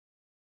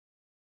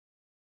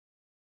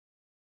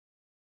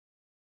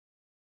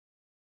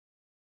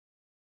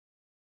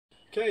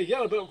Okay,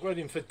 yellow belt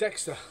grading for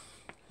Dexter.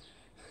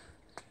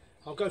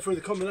 I'll go through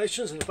the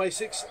combinations and the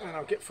basics, and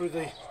I'll get through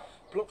the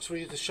blocks for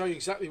you to show you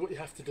exactly what you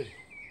have to do.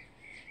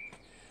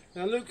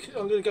 Now Luke,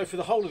 I'm going to go through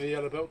the whole of the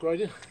yellow belt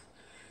grading,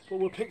 but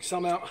we'll pick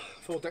some out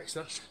for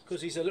Dexter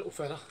because he's a little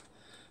fella.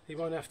 He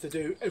won't have to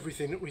do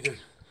everything that we do,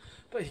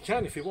 but he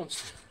can if he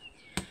wants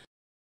to.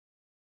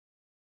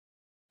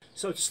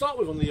 So to start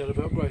with on the yellow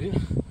belt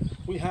grading,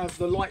 we have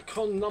the light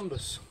con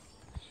numbers,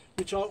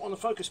 which are on the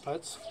focus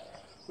pads,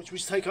 which we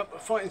take up a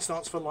fighting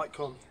stance for light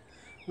con.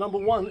 Number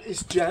 1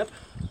 is jab,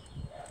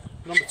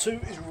 number 2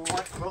 is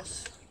right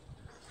cross,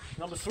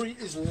 number 3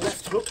 is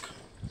left hook,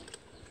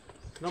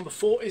 number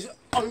 4 is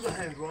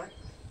overhand right,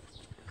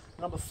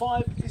 number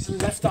 5 is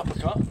left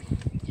uppercut,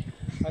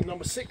 and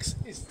number 6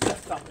 is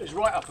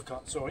right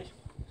uppercut, sorry.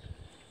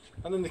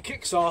 And then the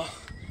kicks are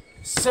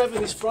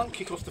 7 is front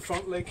kick off the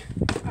front leg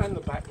and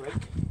the back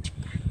leg,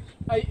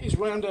 8 is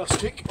roundhouse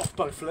kick off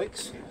both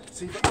legs,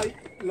 it's either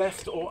 8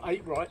 left or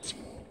 8 right,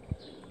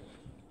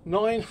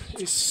 9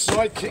 is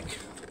side kick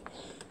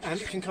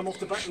and it can come off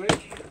the back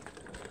leg,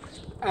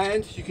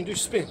 and you can do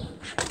spin.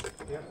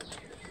 Yeah.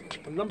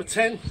 And number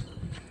 10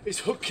 is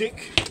hook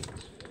kick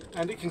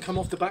and it can come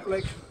off the back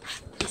leg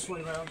this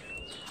way around,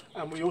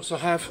 and we also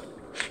have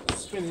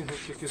spinning hook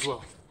kick as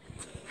well.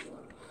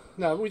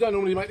 Now we don't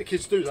normally make the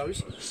kids do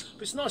those,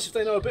 but it's nice if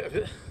they know a bit of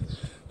it,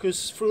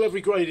 because through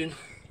every grading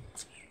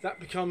that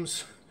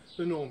becomes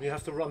the norm. You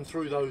have to run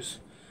through those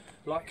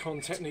light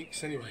con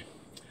techniques anyway.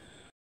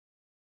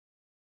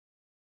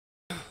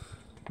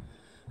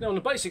 Now on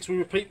the basics we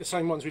repeat the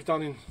same ones we've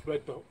done in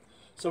red belt.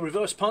 So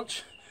reverse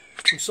punch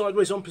from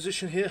sideways on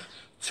position here,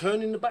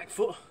 turning the back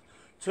foot,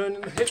 turning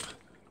the hip,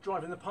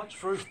 driving the punch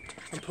through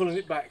and pulling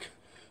it back.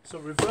 So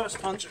reverse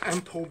punch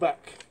and pull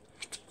back.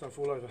 Don't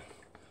fall over.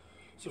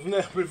 So from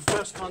there,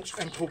 reverse punch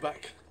and pull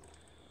back.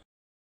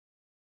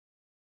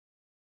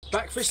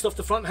 Back fist off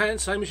the front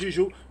hand, same as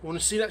usual. We want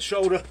to see that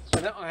shoulder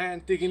and that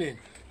hand digging in,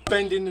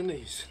 bending the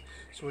knees.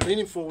 So we're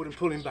leaning forward and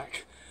pulling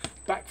back.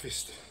 Back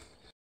fist.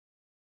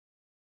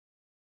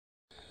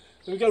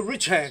 Then we go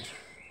ridge hand.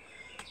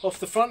 Off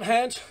the front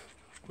hand,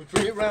 we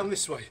bring it round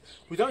this way.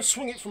 We don't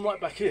swing it from right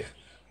back here.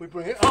 We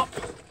bring it up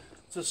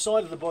to the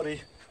side of the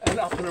body and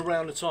up and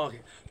around the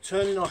target,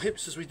 turning our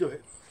hips as we do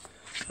it.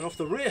 And off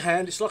the rear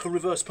hand, it's like a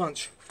reverse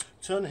punch.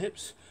 Turn the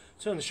hips,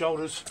 turn the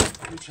shoulders,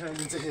 ridge hand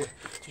into here.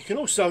 You can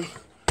also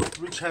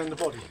ridge hand the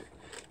body.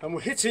 And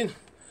we're hitting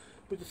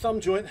with the thumb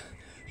joint.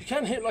 You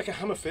can hit like a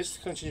hammer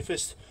fist, clenching your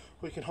fist,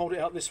 or you can hold it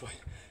out this way.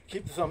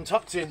 Keep the thumb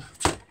tucked in,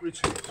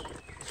 ridge hand.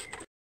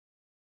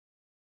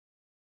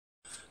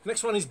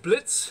 Next one is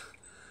blitz.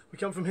 We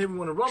come from here, we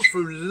want to run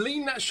through,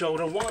 lean that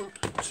shoulder, 1,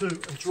 2,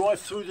 and drive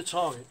through the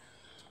target.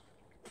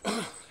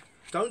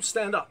 Don't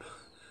stand up,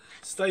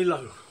 stay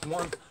low,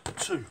 1,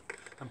 2,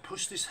 and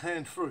push this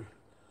hand through.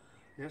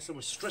 Yeah, so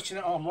we're stretching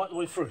that arm right the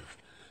way through.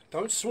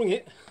 Don't swing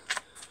it,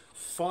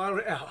 fire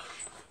it out,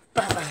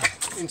 bam, bam,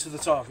 into the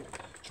target.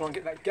 Try and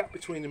get that gap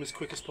between them as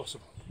quick as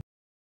possible.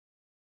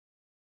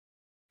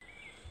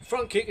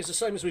 Front kick is the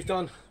same as we've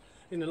done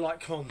in the light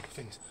con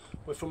things.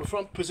 We're from a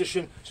front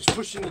position, just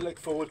pushing the leg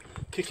forward,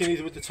 kicking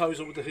either with the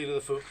toes or with the heel of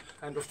the foot,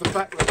 and off the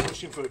back leg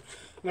pushing through.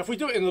 Now if we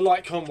do it in the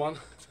light con one,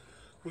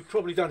 we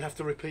probably don't have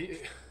to repeat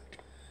it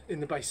in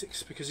the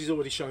basics because he's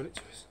already shown it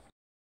to us.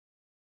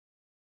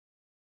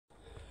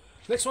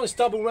 Next one is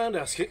double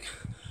roundhouse kick.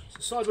 So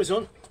sideways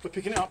on, we're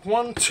picking it up,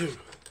 1, 2.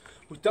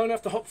 We don't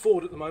have to hop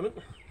forward at the moment,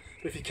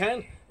 but if you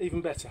can, even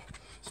better.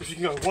 So if you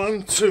can go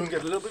 1, 2 and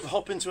get a little bit of a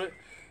hop into it,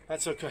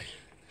 that's okay.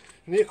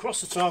 Knee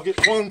across the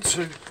target, 1,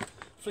 2,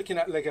 flicking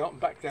that leg out and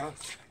back down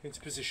into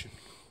position.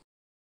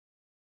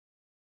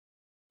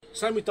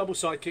 Same with double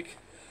side kick.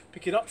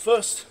 Pick it up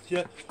first,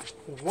 yeah,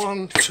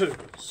 1, 2,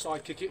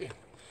 side kick it in.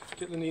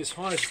 Get the knee as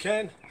high as you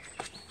can,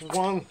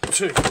 1,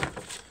 2.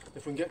 If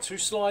we can get 2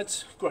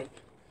 slides, great.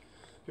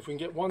 If we can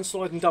get 1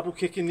 slide and double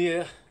kick in the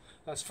air,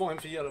 that's fine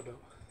for yellow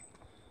belt.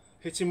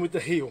 Hit him with the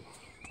heel.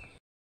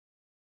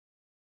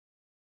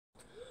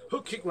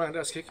 Hook kick,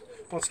 roundhouse kick,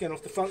 once again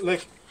off the front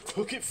leg,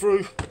 hook it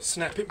through,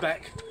 snap it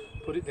back,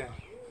 put it down.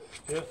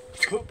 Yeah,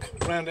 hook,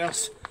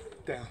 roundhouse,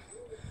 down.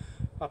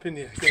 Up in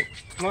the air, again.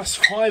 Nice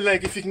high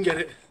leg if you can get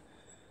it.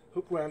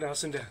 Hook,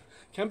 roundhouse and down.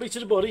 Can be to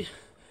the body,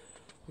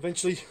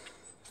 eventually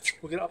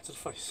we'll get up to the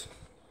face.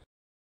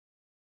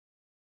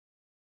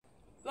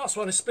 Last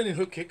one is spinning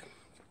hook kick.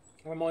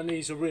 And my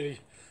knees are really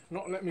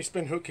not letting me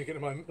spin hook kick at the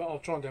moment, but I'll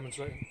try and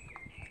demonstrate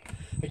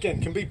it. Again,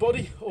 can be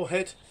body or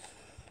head.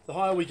 The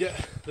higher we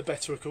get, the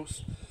better, of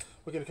course.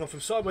 We're going to come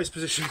from sideways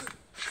position,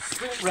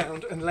 spin it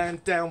round and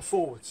land down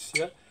forwards.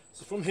 Yeah.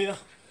 So from here,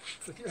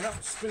 flick it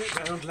out, spin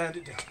it round, land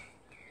it down.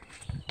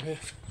 Here,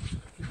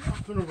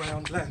 up and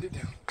around, land it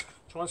down.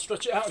 Try and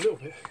stretch it out a little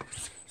bit.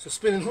 So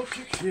spinning hook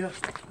kick here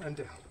and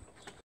down.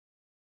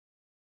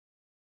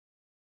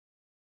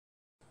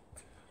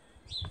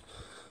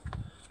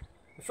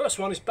 The first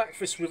one is back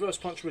fist reverse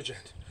punch ridge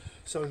hand.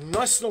 So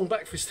nice long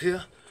back fist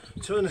here,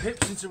 turn the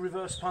hips into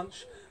reverse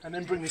punch, and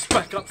then bring this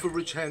back up for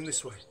ridge hand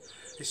this way.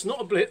 It's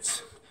not a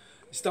blitz,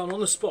 it's done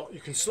on the spot.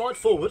 You can slide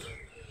forward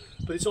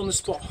but it's on the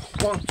spot.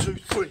 1, 2,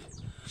 3.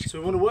 So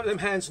we want to work them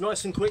hands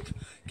nice and quick,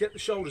 get the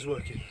shoulders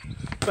working.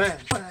 Bang,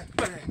 bang,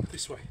 bang,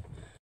 this way.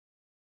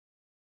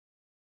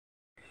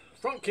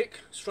 Front kick,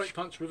 straight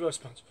punch, reverse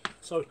punch.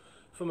 So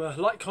from a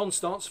light con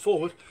stance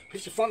forward,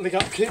 pick the front leg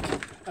up, kick,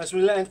 as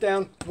we land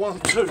down,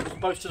 1, 2,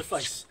 both to the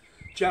face.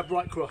 Jab,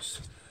 right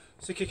cross.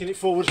 So kicking it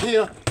forward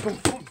here, boom,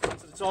 boom,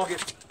 to the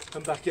target,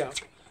 and back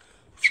out.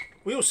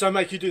 We also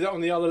make you do that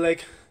on the other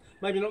leg,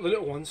 maybe not the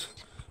little ones,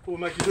 but we'll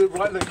make you do it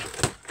right leg,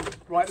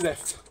 right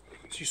left.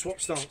 So you swap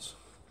stance.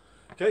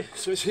 Okay,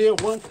 so it's here,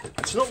 one,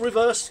 it's not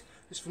reverse,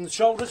 it's from the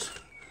shoulders,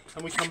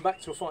 and we come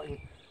back to a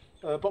fighting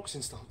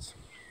boxing stance.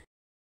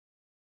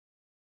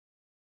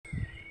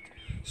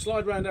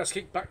 Slide roundhouse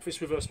kick, back fist,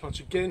 reverse punch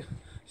again.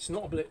 It's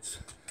not a blitz.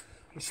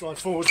 We slide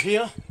forward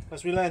here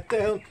as we land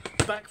down,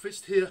 back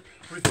fist here,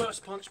 reverse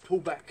punch, pull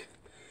back.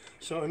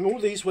 So in all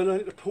these we're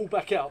learning to pull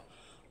back out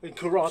in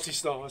karate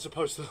style as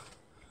opposed to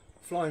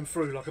flying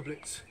through like a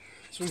blitz.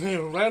 So from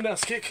here,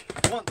 roundhouse kick,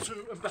 1,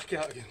 2, and back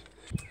out again.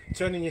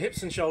 Turning your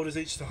hips and shoulders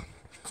each time.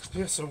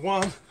 Yeah, so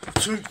 1,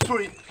 2,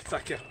 3,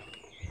 back out.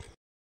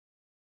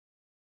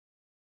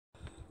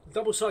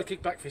 Double side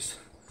kick, back fist.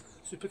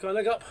 So we pick our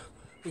leg up.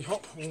 We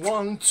hop,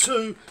 1,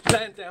 2,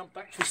 land down,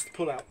 back fist,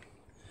 pull out.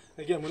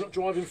 Again, we're not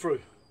driving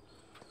through.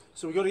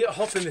 So we've got to get a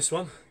hop in this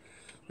one.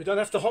 We don't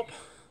have to hop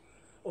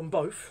on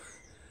both.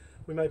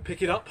 We may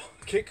pick it up,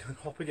 kick, and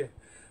hop again.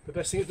 The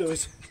best thing to do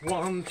is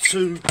 1,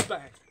 2,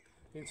 bang,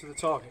 into the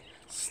target.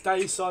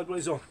 Stay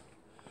sideways on.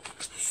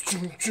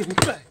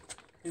 Bang,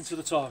 into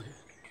the target.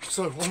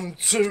 So 1,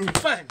 2,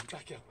 bang,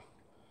 back out.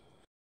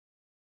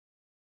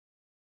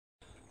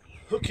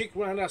 Hook kick,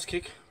 roundhouse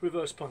kick,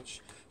 reverse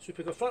punch. So we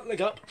pick our front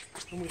leg up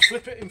and we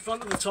flip it in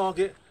front of the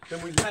target,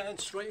 then we land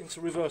straight into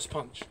reverse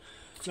punch.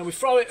 Now we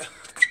throw it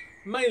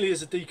mainly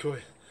as a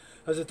decoy,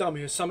 as a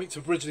dummy, as something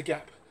to bridge the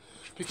gap.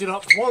 Pick it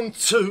up, 1,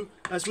 2,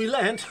 as we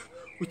land,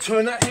 we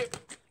turn that hip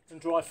and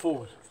drive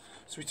forward.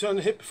 So we turn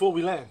the hip before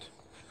we land,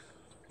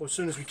 or as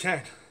soon as we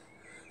can.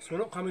 So we're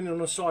not coming in on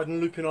the side and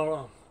looping our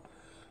arm.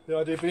 The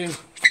idea being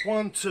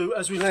 1, 2,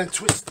 as we land,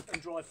 twist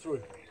and drive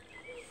through.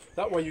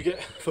 That way you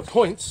get, for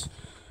points,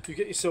 you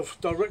get yourself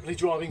directly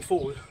driving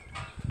forward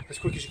as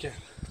quick as you can.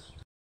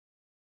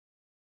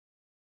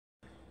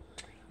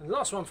 And the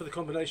last one for the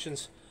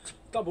combinations,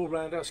 double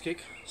roundhouse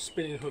kick,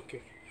 spinning hook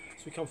kick.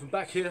 So we come from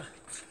back here,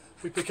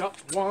 we pick up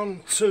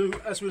 1, 2,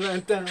 as we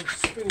land down,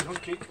 spinning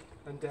hook kick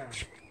and down.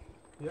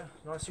 Yeah,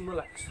 nice and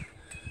relaxed.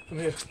 From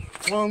here,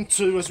 1,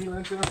 2, as we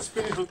land down,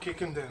 spinning hook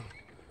kick and down.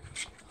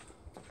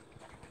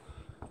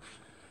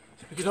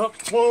 Pick it up,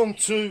 1,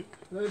 2,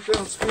 land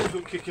down, spinning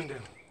hook kick and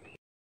down.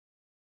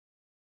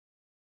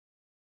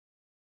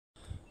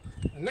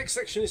 The next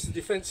section is the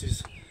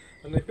defences,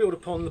 and they build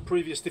upon the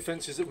previous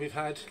defences that we've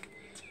had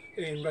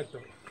in red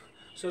belt.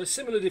 So they're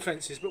similar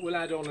defences, but we'll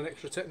add on an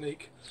extra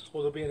technique,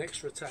 or there'll be an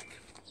extra attack.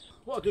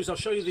 What I'll do is I'll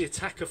show you the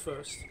attacker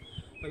first,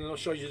 and then I'll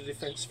show you the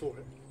defence for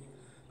it,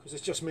 because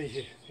it's just me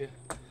here. Yeah.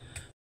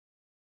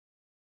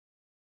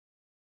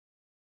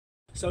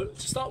 So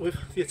to start with,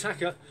 the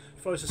attacker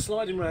throws a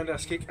sliding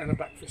roundhouse kick and a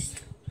back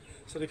fist.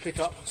 So they pick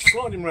up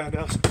sliding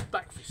roundhouse,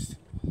 back fist.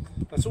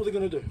 That's all they're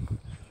going to do.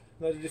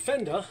 Now the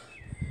defender,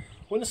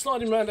 when the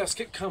sliding roundhouse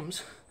kick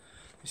comes,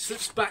 he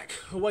slips back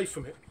away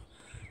from it,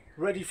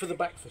 ready for the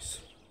back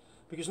fist.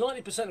 Because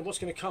 90% of what's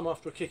going to come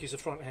after a kick is a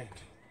front hand,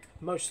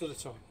 most of the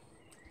time.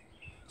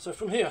 So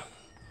from here,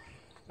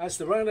 as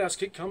the roundhouse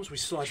kick comes, we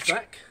slide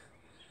back,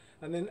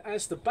 and then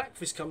as the back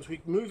fist comes,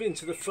 we move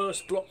into the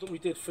first block that we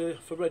did for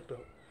red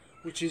belt,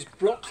 which is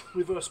block,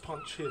 reverse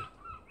punch here.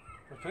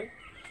 Okay?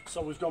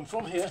 So we've gone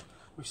from here,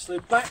 we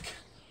slid back,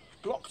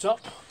 blocked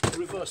up,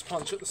 reverse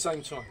punch at the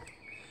same time.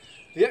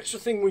 The extra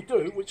thing we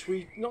do, which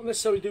we not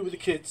necessarily do with the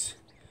kids,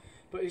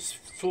 but it's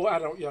for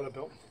adult yellow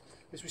belt,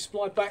 is we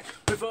slide back,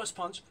 reverse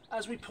punch,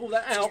 as we pull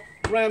that out,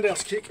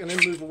 roundhouse kick and then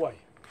move away.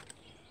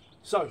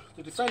 So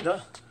the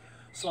defender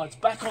slides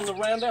back on the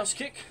roundhouse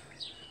kick,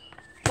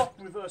 block,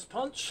 reverse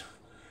punch,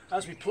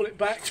 as we pull it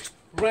back,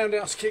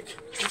 roundhouse kick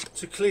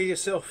to clear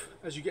yourself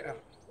as you get out.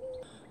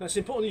 Now it's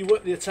important you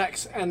work the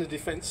attacks and the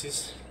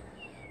defences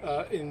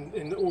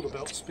in all the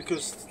belts,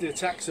 because the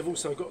attacks have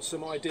also got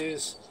some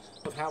ideas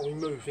of how we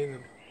move in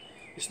them.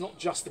 It's not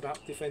just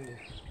about defending.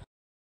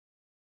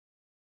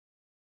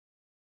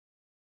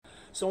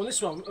 So on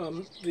this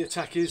one, the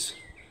attack is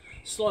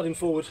sliding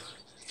forward,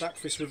 back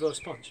fist, reverse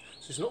punch.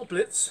 So it's not a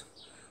blitz.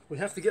 We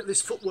have to get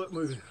this footwork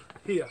moving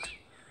here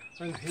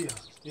and here.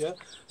 Yeah.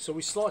 So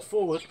we slide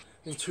forward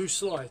in 2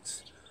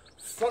 slides.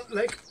 Front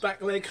leg,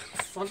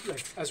 front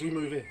leg as we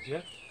move in.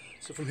 Yeah.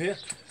 So from here,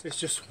 it's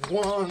just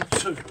 1,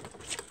 2,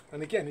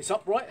 and again it's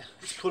upright.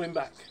 It's pulling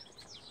back.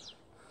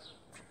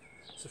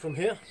 So from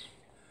here,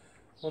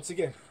 once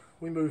again,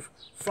 we move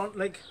front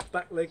leg,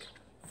 back leg,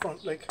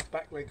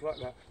 back leg like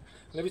that.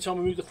 And every time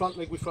we move the front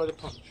leg, we throw the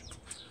punch.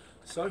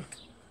 So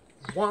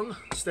 1,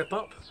 step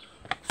up,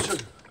 2.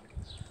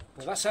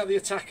 Now that's how the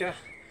attacker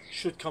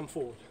should come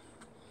forward.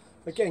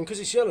 Again, because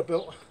it's yellow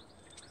belt,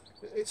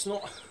 it's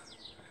not.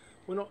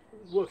 We're not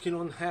working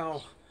on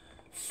how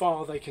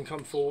far they can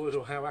come forward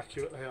or how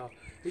accurate they are.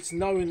 It's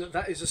knowing that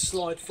that is a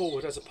slide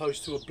forward as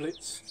opposed to a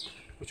blitz,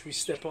 which we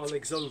step our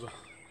legs over.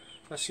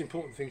 That's the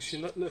important thing.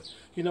 So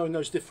you know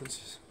those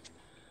differences.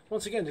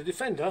 Once again, the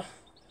defender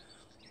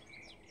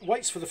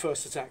waits for the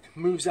first attack,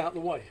 moves out the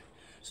way.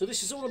 So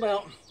this is all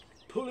about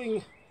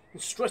pulling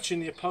and stretching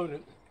the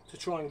opponent to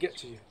try and get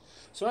to you.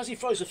 So as he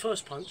throws the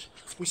first punch,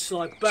 we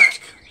slide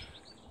back,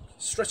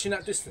 stretching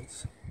that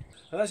distance.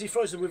 And as he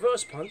throws the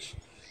reverse punch,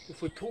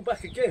 if we pull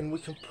back again, we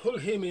can pull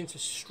him into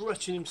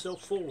stretching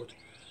himself forward,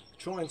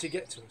 trying to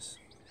get to us.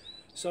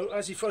 So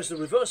as he throws the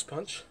reverse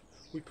punch,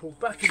 we pull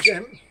back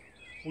again,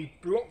 we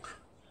block.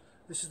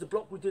 This is the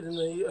block we did in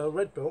the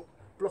red belt,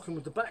 blocking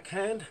with the back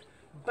hand,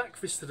 back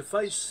fist to the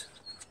face,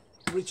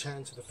 ridge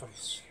hand to the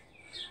face.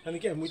 And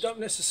again, we don't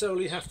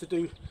necessarily have to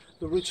do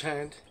the ridge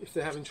hand if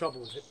they're having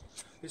trouble with it.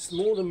 It's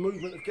more the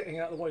movement of getting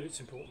out of the way that's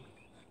important,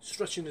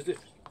 stretching the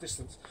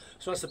distance.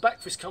 So as the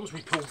back fist comes,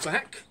 we pull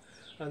back,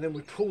 and then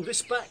we pull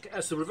this back.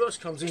 As the reverse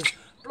comes in,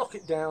 block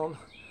it down,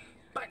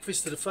 back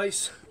fist to the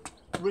face,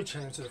 ridge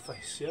hand to the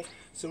face. Yeah.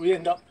 So we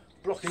end up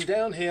blocking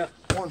down here,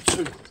 1,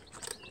 2.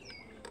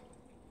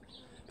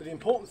 But the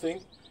important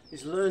thing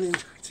is learning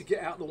to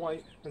get out of the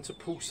way and to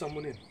pull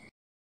someone in.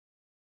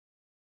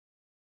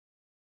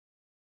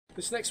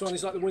 This next one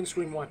is like the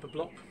windscreen wiper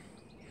block.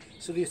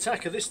 So the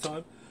attacker this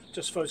time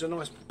just throws a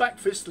nice back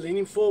fist,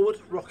 leaning forward,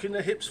 rocking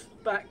their hips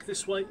back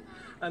this way,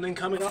 and then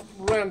coming up,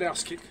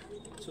 roundhouse kick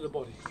to the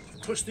body.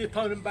 Push the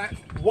opponent back,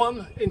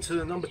 1 into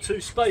the number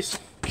 2 space,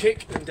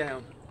 kick and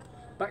down.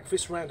 Back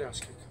fist, roundhouse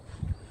kick.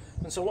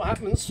 And so what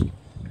happens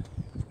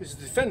is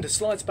the defender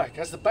slides back.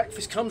 As the back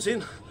fist comes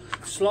in,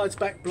 slides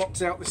back,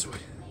 blocks out this way.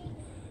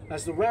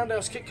 As the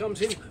roundhouse kick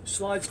comes in,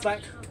 slides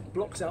back,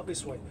 blocks out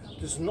this way.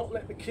 Does not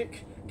let the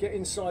kick get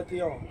inside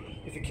the arm.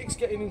 If the kick's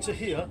getting into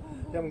here,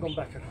 you haven't gone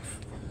back enough.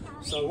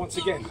 So once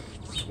again,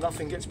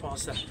 nothing gets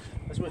past that.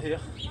 As we're here,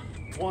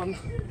 1,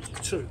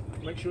 2,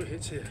 make sure it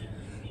hits here.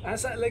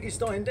 As that leg is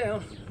dying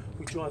down,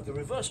 we drive the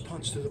reverse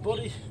punch to the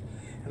body,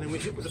 and then we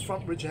hit with the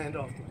front bridge hand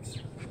afterwards.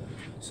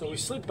 So we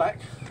slid back,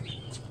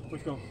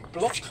 we've gone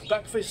block,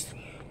 back fist,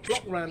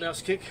 block,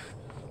 roundhouse kick,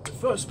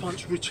 reverse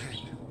punch, ridge hand.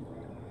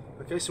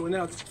 Okay, so we're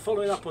now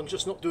following up on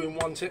just not doing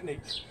one technique.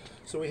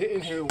 So we're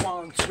hitting here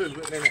 1, 2, and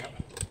then out.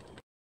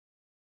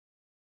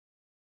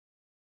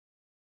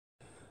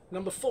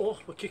 Number 4,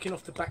 we're kicking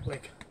off the back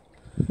leg.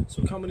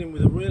 So we're coming in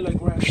with a rear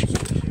leg round here,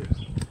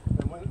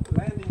 and when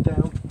landing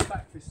down,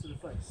 back fist to the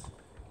face.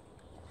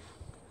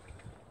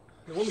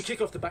 Now when we kick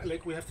off the back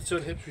leg, we have to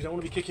turn hips. We don't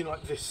want to be kicking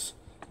like this,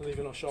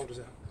 leaving our shoulders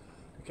out.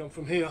 We come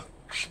from here,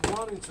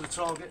 1 into the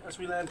target. As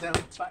we land down,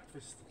 back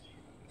fist.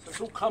 So it's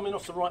all coming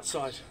off the right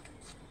side.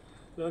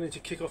 Learning to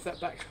kick off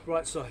that back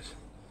right side.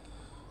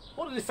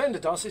 What the defender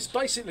does is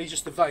basically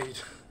just evade.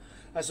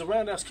 As the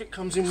roundhouse kick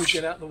comes in, we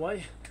get out of the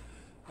way.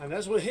 And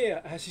as we're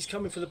here, as he's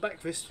coming for the back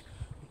fist,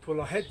 we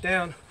pull our head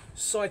down,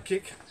 side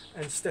kick,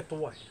 and step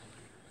away.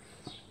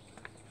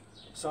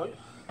 So,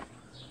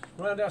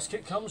 roundhouse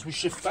kick comes, we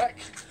shift back.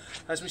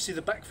 As we see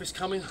the back fist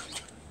coming,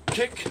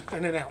 kick,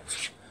 and then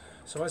out.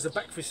 So as the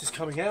back fist is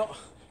coming out,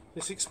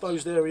 this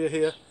exposed area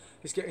here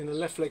is getting the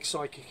left leg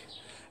side kick.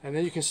 And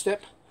then you can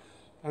step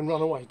and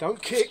run away.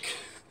 Don't kick.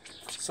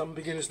 Some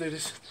beginners do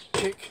this.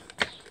 Kick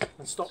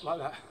and stop like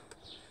that.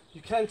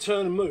 You can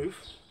turn and move,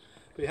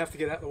 but you have to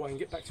get out of the way and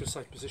get back to a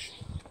safe position.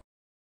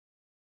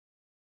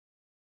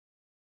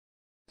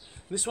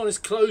 This one is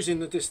closing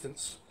the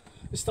distance.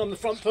 This time the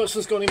front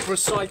person's gone in for a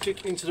side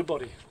kick into the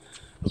body,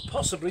 and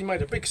possibly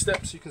made a big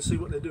step so you can see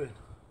what they're doing.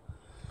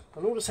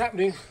 And all that's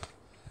happening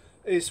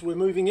is we're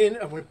moving in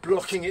and we're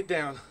blocking it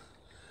down,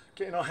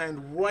 getting our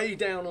hand way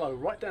down low,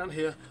 right down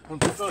here,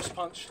 and reverse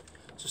punch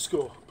to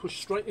score.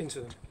 Push straight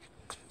into them.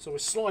 So we're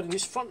sliding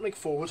this front leg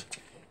forward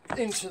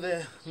into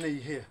their knee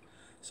here.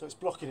 So it's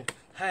blocking it.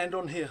 Hand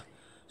on here.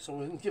 So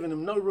we're giving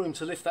them no room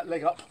to lift that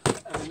leg up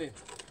and then in.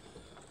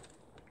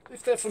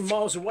 If they're from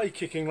miles away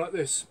kicking like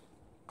this,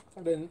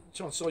 then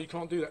chances are you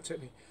can't do that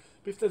technique.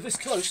 But if they're this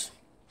close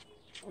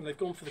and they've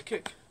gone for the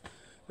kick,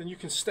 then you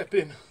can step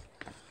in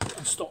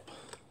and stop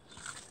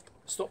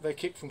their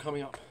kick from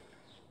coming up.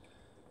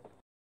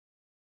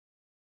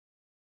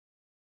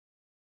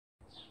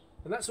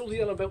 And that's all the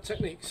yellow belt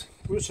techniques.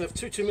 We also have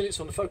 2 minutes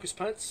on the focus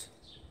pads,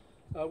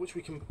 which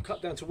we can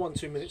cut down to 1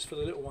 2 minutes for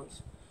the little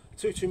ones.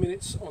 2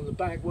 minutes on the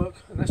bag work,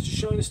 and that's just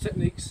showing us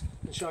techniques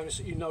and showing us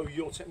that you know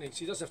your techniques.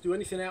 He doesn't have to do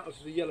anything out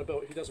of the yellow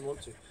belt if he doesn't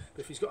want to.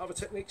 But if he's got other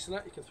techniques and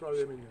that, you can throw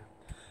them in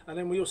there. And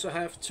then we also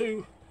have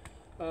 2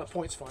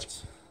 points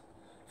fights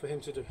for him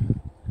to do.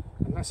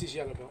 And that's his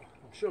yellow belt.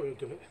 I'm sure he'll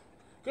do it.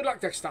 Good luck,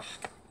 Dexter.